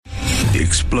The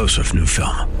explosive new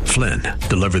film, Flynn,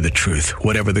 deliver the truth,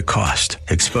 whatever the cost,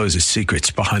 exposes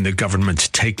secrets behind the government's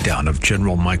takedown of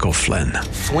General Michael Flynn.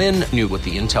 Flynn knew what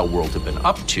the intel world had been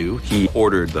up to. He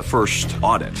ordered the first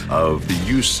audit of the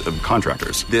use of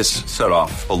contractors. This set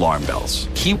off alarm bells.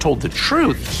 He told the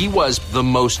truth. He was the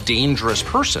most dangerous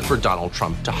person for Donald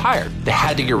Trump to hire. They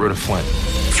had to get rid of Flynn.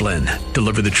 Flynn,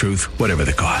 deliver the truth, whatever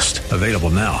the cost. Available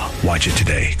now. Watch it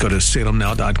today. Go to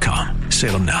salemnow.com.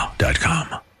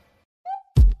 salemnow.com.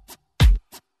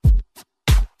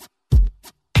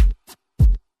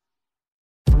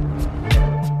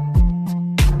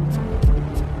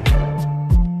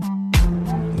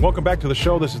 Welcome back to the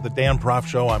show. This is the Dan Prof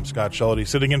Show. I'm Scott Shelody,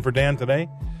 sitting in for Dan today.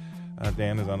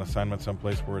 Dan is on assignment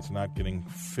someplace where it's not getting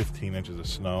 15 inches of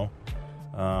snow.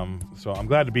 So I'm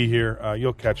glad to be here.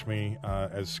 You'll catch me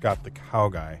as Scott the Cow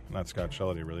Guy, not Scott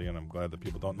Shelody, really, and I'm glad that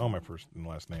people don't know my first and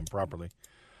last name properly.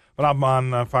 But I'm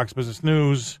on Fox Business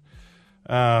News,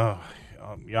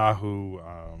 Yahoo,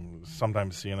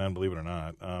 sometimes CNN, believe it or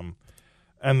not,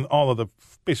 and all of the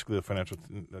basically the financial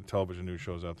television news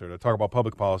shows out there that talk about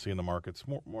public policy in the markets,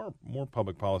 more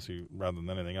public policy rather than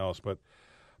anything else. But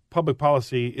public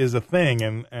policy is a thing,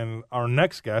 and our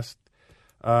next guest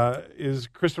is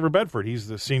Christopher Bedford. He's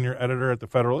the senior editor at The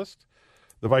Federalist,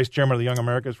 the vice chairman of the Young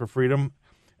Americans for Freedom,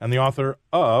 and the author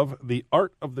of The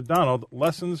Art of the Donald,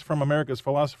 Lessons from America's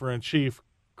Philosopher-in-Chief.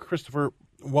 Christopher,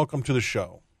 welcome to the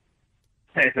show.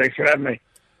 Hey, thanks for having me.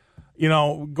 You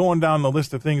know, going down the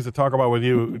list of things to talk about with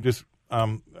you, just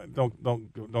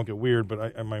don't get weird,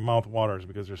 but my mouth waters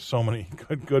because there's so many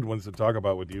good ones to talk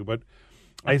about with you. But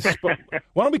why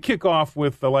don't we kick off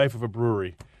with the life of a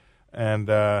brewery and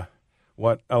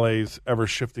what LA's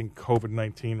ever-shifting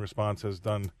COVID-19 response has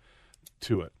done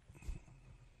to it?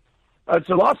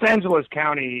 So Los Angeles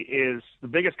County is the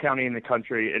biggest county in the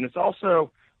country, and it's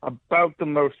also about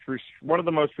one of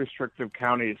the most restrictive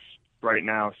counties right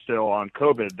now still on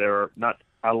COVID. There are not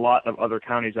a lot of other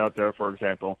counties out there, for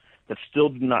example, that still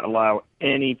do not allow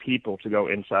any people to go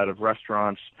inside of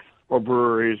restaurants or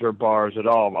breweries or bars at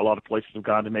all. A lot of places have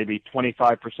gone to maybe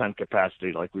 25%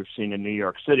 capacity, like we've seen in New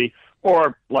York City,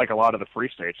 or like a lot of the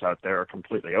free states out there are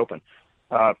completely open.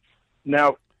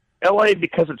 Now, LA,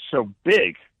 because it's so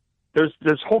big,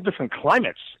 there's whole different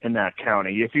climates in that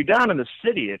county. If you're down in the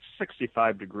city, it's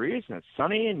 65 degrees and it's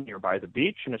sunny and you're by the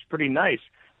beach and it's pretty nice.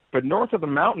 But north of the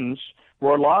mountains,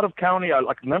 where a lot of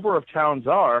like a number of towns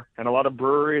are, and a lot of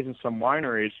breweries and some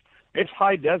wineries, it's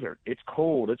high desert. It's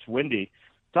cold. It's windy.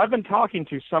 So I've been talking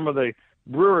to some of the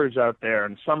brewers out there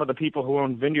and some of the people who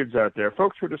own vineyards out there,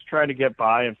 folks who are just trying to get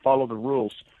by and follow the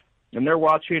rules. And they're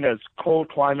watching as cold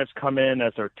climates come in,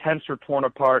 as their tents are torn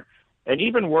apart, and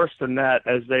even worse than that,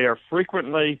 as they are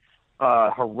frequently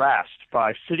harassed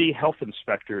by city health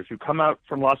inspectors who come out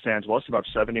from Los Angeles, about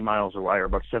 70 miles away or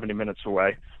about 70 minutes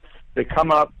away. They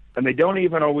come up, and they don't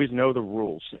even always know the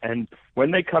rules. And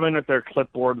when they come in with their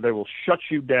clipboard, they will shut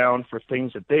you down for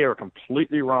things that they are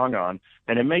completely wrong on.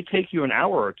 And it may take you an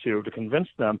hour or two to convince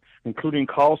them, including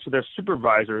calls to their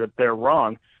supervisor, that they're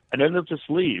wrong, and then they'll just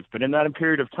leave. But in that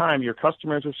period of time, your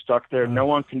customers are stuck there. No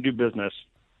one can do business.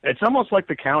 It's almost like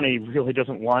the county really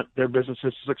doesn't want their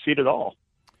businesses to succeed at all.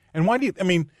 And why do you, I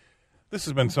mean, this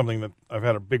has been something that I've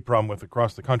had a big problem with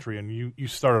across the country. And you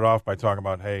started off by talking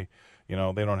about, hey, you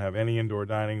know, they don't have any indoor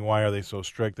dining. Why are they so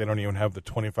strict? They don't even have the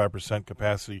 25%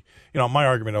 capacity. You know, my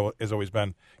argument has always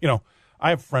been, you know, I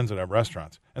have friends that have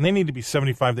restaurants, and they need to be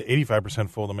 75 to 85%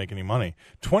 full to make any money.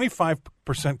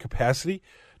 25% capacity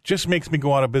just makes me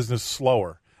go out of business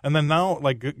slower. And then now,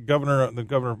 like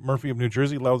Governor Murphy of New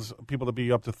Jersey allows people to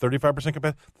be up to 35%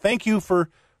 capacity. Thank you for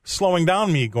slowing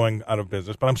down me going out of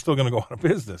business, but I'm still going to go out of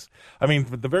business. I mean,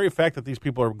 the very fact that these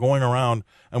people are going around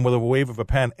and with a wave of a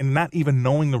pen and not even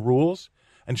knowing the rules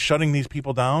and shutting these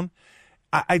people down,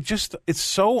 I just, it's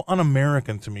so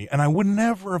un-American to me. And I would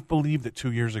never have believed it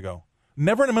 2 years ago.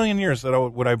 Never in a million years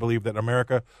would I believe that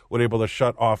America would be able to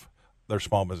shut off their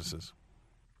small businesses.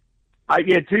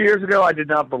 2 years ago, I did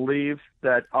not believe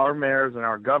that our mayors and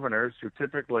our governors, who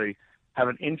typically have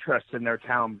an interest in their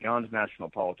town beyond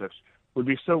national politics, would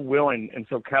be so willing and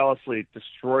so callously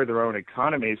destroy their own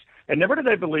economies. And never did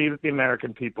I believe that the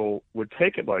American people would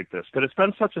take it like this. But it's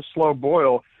been such a slow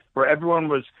boil where everyone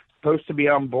was supposed to be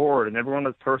on board and everyone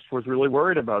at first was really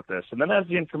worried about this. And then as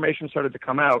the information started to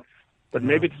come out that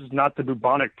maybe this is not the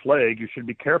bubonic plague, you should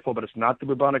be careful, but it's not the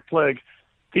bubonic plague,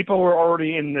 people were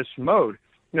already in this mode.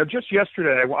 You know, just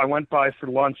yesterday I went by for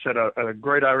lunch at a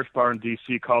great Irish bar in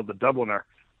D.C. called the Dubliner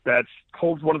that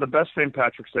holds one of the best St.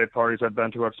 Patrick's Day parties I've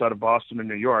been to outside of Boston and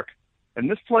New York. And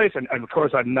this place, and of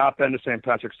course I've not been to St.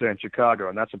 Patrick's Day in Chicago,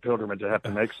 and that's a pilgrimage I have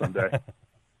to make someday.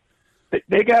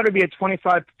 They got to be at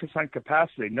 25%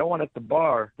 capacity. No one at the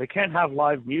bar. They can't have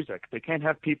live music. They can't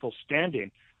have people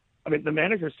standing. I mean, the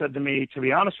manager said to me, to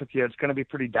be honest with you, it's going to be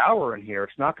pretty dour in here.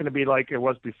 It's not going to be like it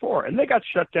was before. And they got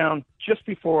shut down just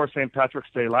before St.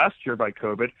 Patrick's Day last year by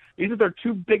COVID. These are their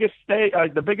two biggest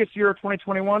the biggest year of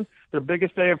 2021, their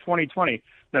biggest day of 2020.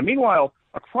 Now, meanwhile,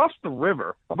 across the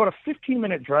river, about a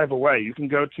 15-minute drive away, you can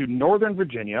go to Northern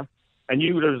Virginia, and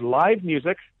there's live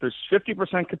music, there's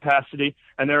 50% capacity,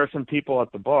 and there are some people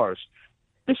at the bars.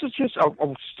 This is just a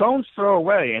stone's throw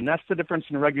away, and that's the difference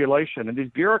in regulation. And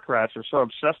these bureaucrats are so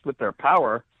obsessed with their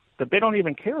power that they don't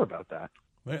even care about that.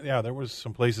 Yeah, there was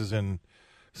some places in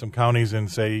some counties in,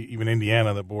 say, even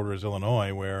Indiana that borders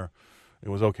Illinois where it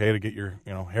was okay to get your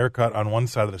haircut on one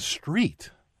side of the street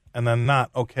and then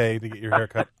not okay to get your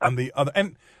haircut on the other.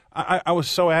 And I was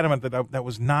so adamant that that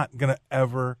was not going to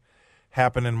ever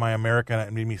happen in my America, and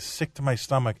it made me sick to my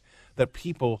stomach that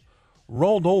people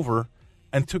rolled over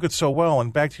and took it so well.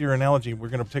 And back to your analogy, we're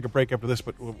going to take a break after this,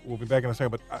 but we'll be back in a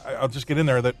second. But I'll just get in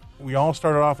there that we all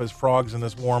started off as frogs in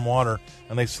this warm water,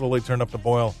 and they slowly turned up the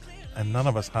boil, and none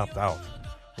of us hopped out.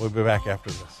 We'll be back after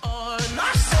this.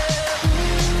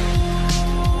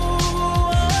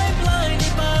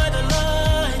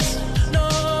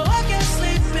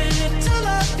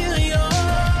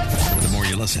 The more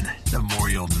you listen, the more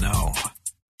you'll know.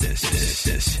 This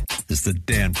is the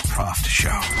Dan Proft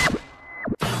Show.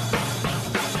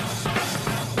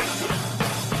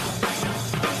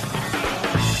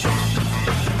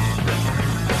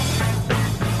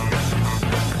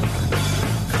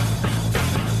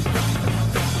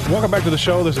 Welcome back to the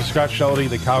show. This is Scott Shelley,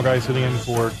 the cow guy, sitting in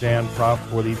for Dan Proft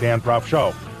for the Dan Proft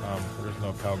Show. There's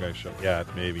no cow guy show yet,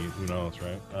 maybe. Who knows,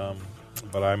 right?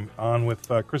 But I'm on with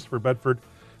Christopher Bedford,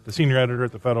 the senior editor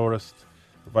at the Federalist,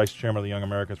 the vice chairman of the Young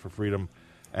Americans for Freedom,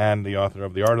 and the author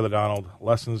of The Art of the Donald,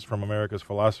 Lessons from America's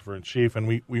Philosopher-in-Chief. And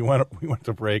we went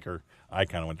to break, or I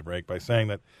kind of went to break, by saying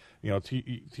that, to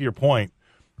your point,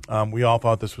 we all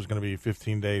thought this was going to be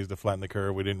 15 days to flatten the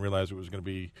curve. We didn't realize it was going to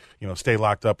be, stay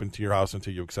locked up into your house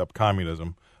until you accept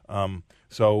communism.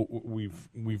 So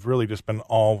we've really just been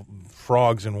all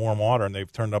frogs in warm water, and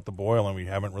they've turned up the boil, and we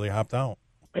haven't really hopped out.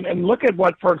 And look at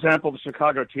what, for example, the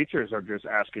Chicago teachers are just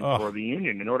asking for the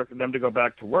union in order for them to go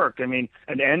back to work. I mean,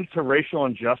 an end to racial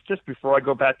injustice before I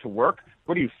go back to work?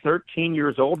 What are you, 13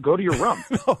 years old? Go to your room.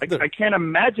 I can't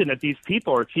imagine that these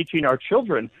people are teaching our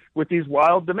children with these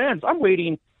wild demands. I'm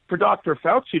waiting for Dr.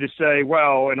 Fauci to say,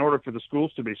 well, in order for the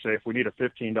schools to be safe, we need a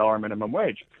 $15 minimum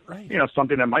wage. Right.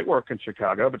 Something that might work in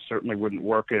Chicago, but certainly wouldn't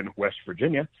work in West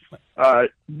Virginia.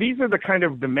 These are the kind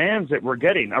of demands that we're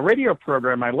getting. A radio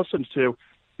program I listened to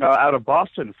out of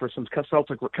Boston for some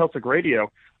Celtic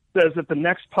radio says that the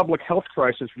next public health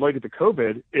crisis related to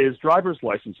COVID is driver's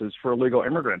licenses for illegal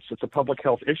immigrants. It's a public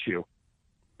health issue.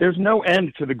 There's no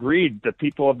end to the greed that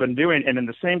people have been doing. And in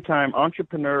the same time,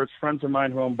 entrepreneurs, friends of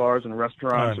mine who own bars and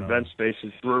restaurants, event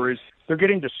spaces, breweries, they're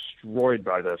getting destroyed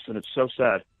by this. And it's so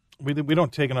sad. We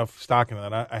don't take enough stock in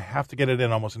that. I have to get it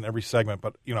in almost in every segment.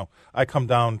 But, I come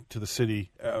down to the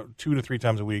city 2 to 3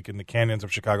 times a week in the canyons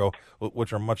of Chicago,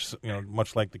 which are much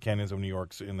like the canyons of New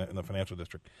York in the financial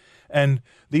district. And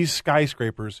these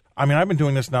skyscrapers, I've been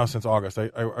doing this now since August. I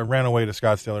ran away to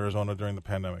Scottsdale, Arizona during the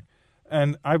pandemic.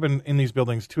 And I've been in these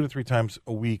buildings 2 to 3 times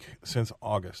a week since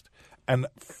August. And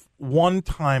one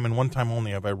time and one time only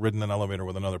have I ridden an elevator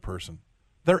with another person.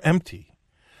 They're empty.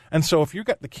 And so if you've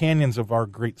got the canyons of our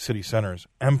great city centers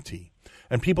empty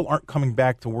and people aren't coming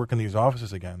back to work in these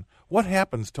offices again, what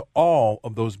happens to all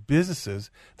of those businesses?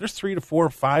 There's 3 to 4 or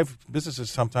 5 businesses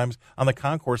sometimes on the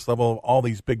concourse level of all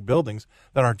these big buildings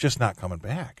that are just not coming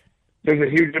back. There's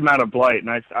a huge amount of blight, and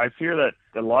I fear that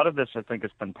a lot of this, I think, has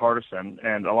been partisan,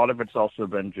 and a lot of it's also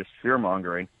been just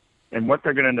fear-mongering. And what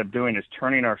they're going to end up doing is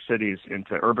turning our cities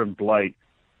into urban blight,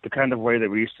 the kind of way that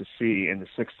we used to see in the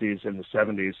 60s and the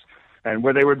 70s, and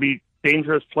where they would be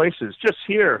dangerous places. Just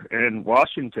here in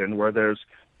Washington, where there's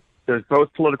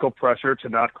both political pressure to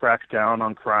not crack down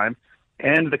on crime,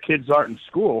 and the kids aren't in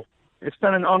school, it's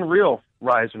been an unreal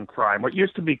rise in crime. What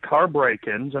used to be car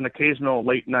break-ins and occasional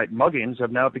late-night muggings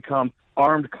have now become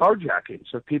armed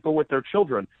carjackings of people with their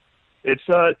children. It's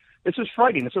just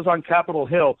frightening. This is on Capitol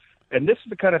Hill, and this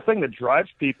is the kind of thing that drives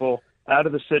people out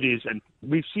of the cities. And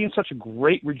we've seen such a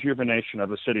great rejuvenation of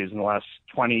the cities in the last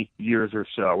 20 years or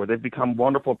so, where they've become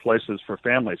wonderful places for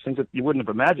families, things that you wouldn't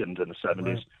have imagined in the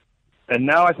 70s. Right. And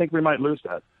now I think we might lose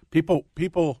that.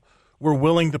 People were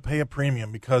willing to pay a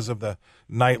premium because of the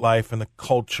nightlife and the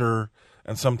culture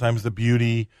and sometimes the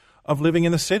beauty of living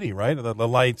in the city, right? The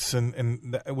lights,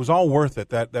 and it was all worth it,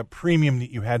 that premium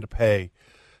that you had to pay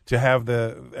to have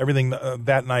everything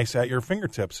that nice at your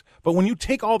fingertips. But when you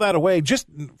take all that away, just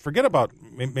forget about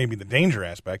maybe the danger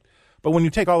aspect, but when you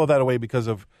take all of that away because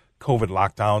of COVID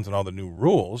lockdowns and all the new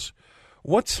rules,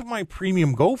 what's my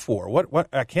premium go for? What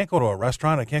I can't go to a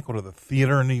restaurant. I can't go to the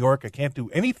theater in New York. I can't do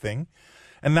anything.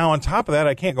 And now on top of that,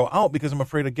 I can't go out because I'm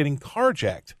afraid of getting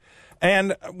carjacked.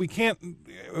 And we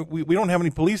don't have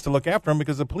any police to look after them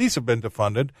because the police have been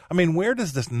defunded. I mean, where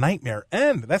does this nightmare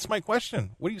end? That's my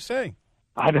question. What do you say?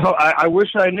 I know. I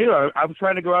wish I knew. I'm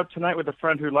trying to go out tonight with a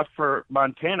friend who left for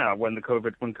Montana when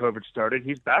COVID started.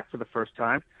 He's back for the first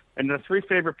time. And the 3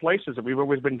 favorite places that we've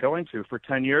always been going to for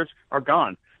 10 years are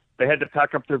gone. They had to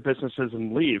pack up their businesses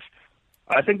and leave.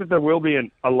 I think that there will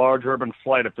be a large urban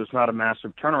flight if there's not a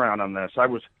massive turnaround on this. I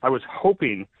was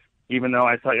hoping, even though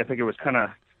I think it was kind of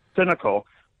cynical,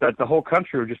 that the whole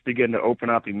country would just begin to open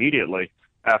up immediately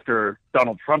after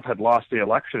Donald Trump had lost the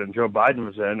election and Joe Biden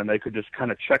was in, and they could just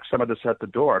kind of check some of this at the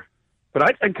door. But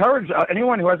I encourage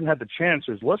anyone who hasn't had the chance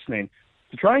who's listening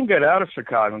to try and get out of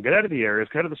Chicago and get out of the areas,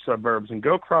 get out of the suburbs, and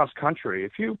go cross country.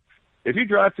 If you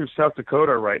drive through South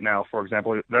Dakota right now, for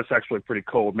example, that's actually pretty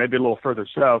cold, maybe a little further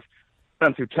south,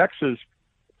 then through Texas,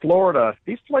 Florida,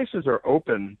 these places are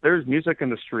open. There's music in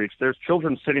the streets. There's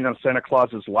children sitting on Santa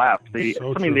Claus's lap. The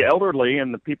elderly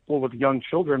and the people with young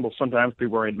children will sometimes be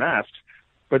wearing masks,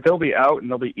 but they'll be out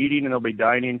and they'll be eating and they'll be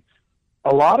dining.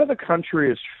 A lot of the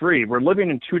country is free. We're living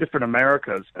in 2 different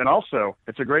Americas, and also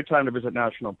it's a great time to visit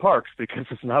national parks because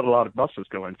there's not a lot of buses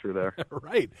going through there.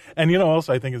 Right. And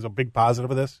also I think is a big positive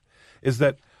of this is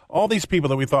that all these people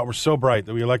that we thought were so bright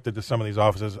that we elected to some of these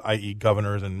offices, i.e.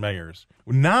 governors and mayors,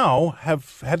 now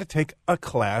have had to take a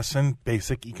class in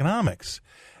basic economics.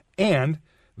 And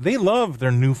they love their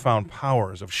newfound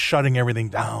powers of shutting everything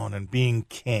down and being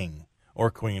king or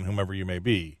queen, whomever you may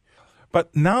be.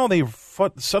 But now they've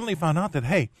suddenly found out that,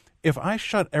 hey, if I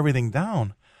shut everything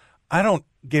down, I don't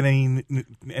get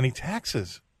any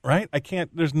taxes, right? I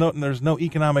can't. There's no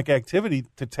economic activity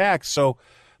to tax. So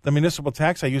the municipal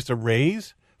tax I used to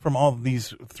raise from all of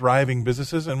these thriving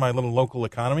businesses in my little local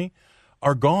economy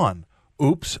are gone.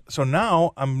 Oops. So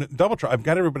now I'm double trouble. I've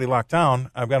got everybody locked down.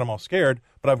 I've got them all scared,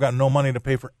 but I've got no money to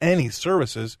pay for any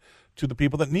services to the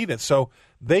people that need it. So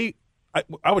I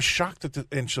was shocked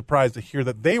and surprised to hear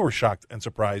that they were shocked and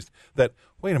surprised that,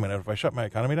 wait a minute, if I shut my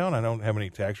economy down, I don't have any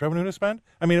tax revenue to spend?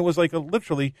 I mean, it was like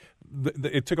literally,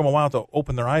 it took them a while to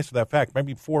open their eyes to that fact,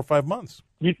 maybe 4 or 5 months.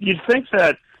 You'd think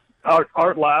that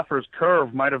Art Laffer's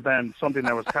curve might have been something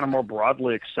that was kind of more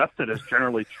broadly accepted as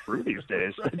generally true these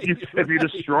days. If you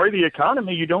destroy the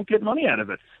economy, you don't get money out of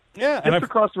it. Yeah, Just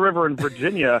across the river in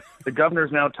Virginia, the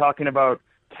governor's now talking about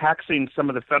taxing some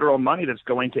of the federal money that's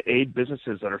going to aid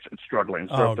businesses that are struggling.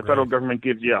 So if the federal government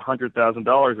gives you $100,000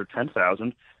 or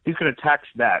 $10,000, he's going to tax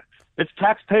that. It's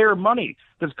taxpayer money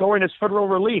that's going as federal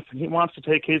relief. He wants to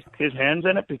take his hands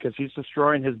in it because he's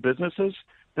destroying his businesses.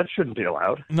 That shouldn't be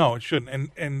allowed. No, it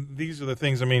shouldn't. And these are the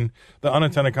things. I mean, the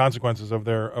unintended consequences of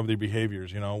their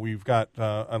behaviors. We've got.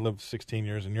 I lived 16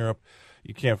 years in Europe.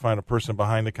 You can't find a person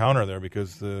behind the counter there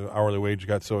because the hourly wage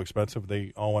got so expensive.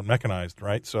 They all went mechanized,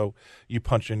 right? So you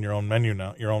punch in your own menu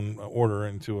now, your own order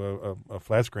into a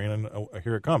flat screen, and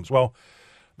here it comes. Well,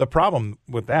 the problem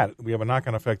with that, we have a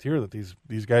knock-on effect here that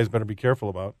these guys better be careful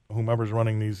about, whomever's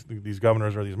running these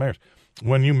governors or these mayors.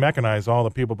 When you mechanize all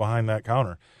the people behind that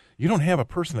counter, you don't have a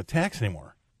person to tax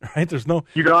anymore, right?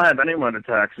 You don't have anyone to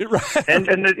tax. Right. And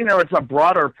it's a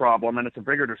broader problem and it's a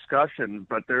bigger discussion,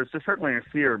 but there's certainly a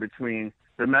fear between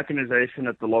the mechanization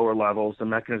at the lower levels, the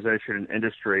mechanization in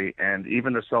industry, and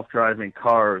even the self-driving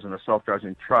cars and the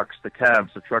self-driving trucks, the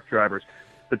cabs, the truck drivers,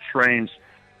 the trains.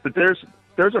 But there's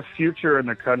a future in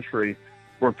the country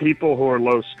where people who are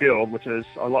low-skilled, which is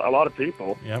a lot of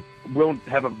people, yep, will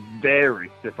have a very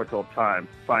difficult time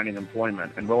finding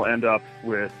employment, and we'll end up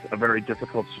with a very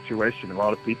difficult situation. A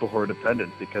lot of people who are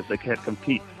dependent because they can't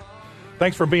compete.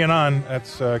 Thanks for being on.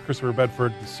 That's Christopher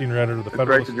Bedford, the senior editor of the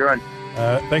Federalist. Great to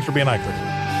join. Thanks for being on, Chris.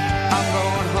 I'm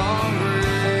going hungry.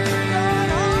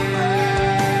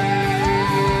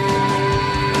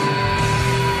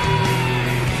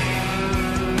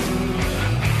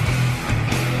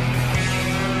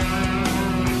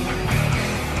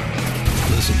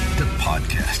 Listen to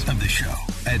podcast of the show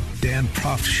at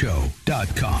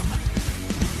danproftshow.com.